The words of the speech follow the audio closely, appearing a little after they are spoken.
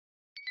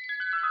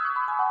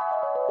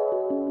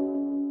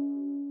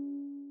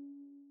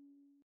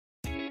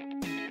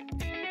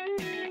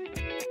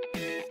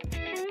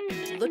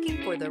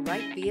Looking for the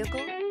right vehicle?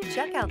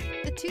 Check out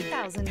the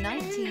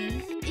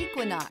 2019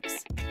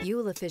 Equinox.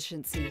 Fuel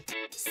efficiency,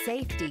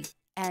 safety,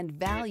 and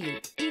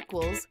value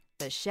equals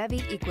the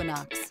Chevy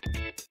Equinox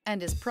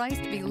and is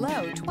priced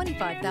below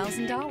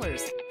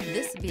 $25,000.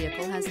 This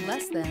vehicle has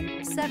less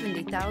than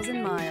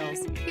 70,000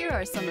 miles. Here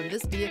are some of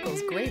this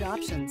vehicle's great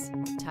options: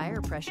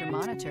 tire pressure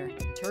monitor,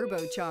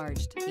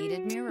 turbocharged,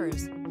 heated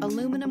mirrors,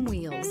 aluminum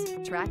wheels,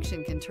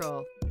 traction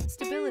control,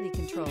 stability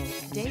control,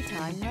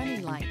 daytime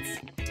running lights,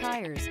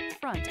 tires,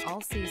 front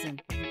all season,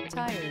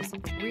 tires,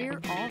 rear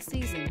all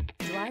season,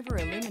 driver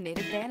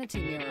illuminated vanity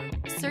mirror.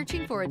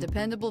 Searching for a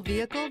dependable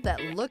vehicle that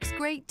looks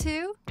great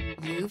too?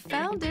 You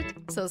found it,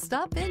 so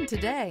stop in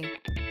today.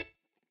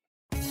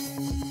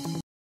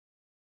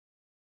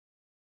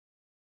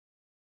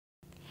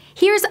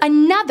 Here's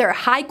another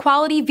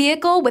high-quality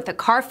vehicle with a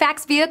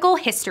Carfax Vehicle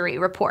History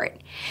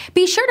Report.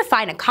 Be sure to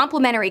find a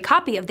complimentary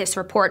copy of this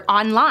report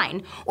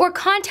online or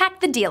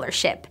contact the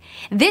dealership.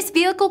 This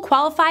vehicle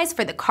qualifies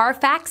for the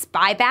Carfax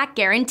Buyback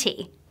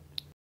Guarantee.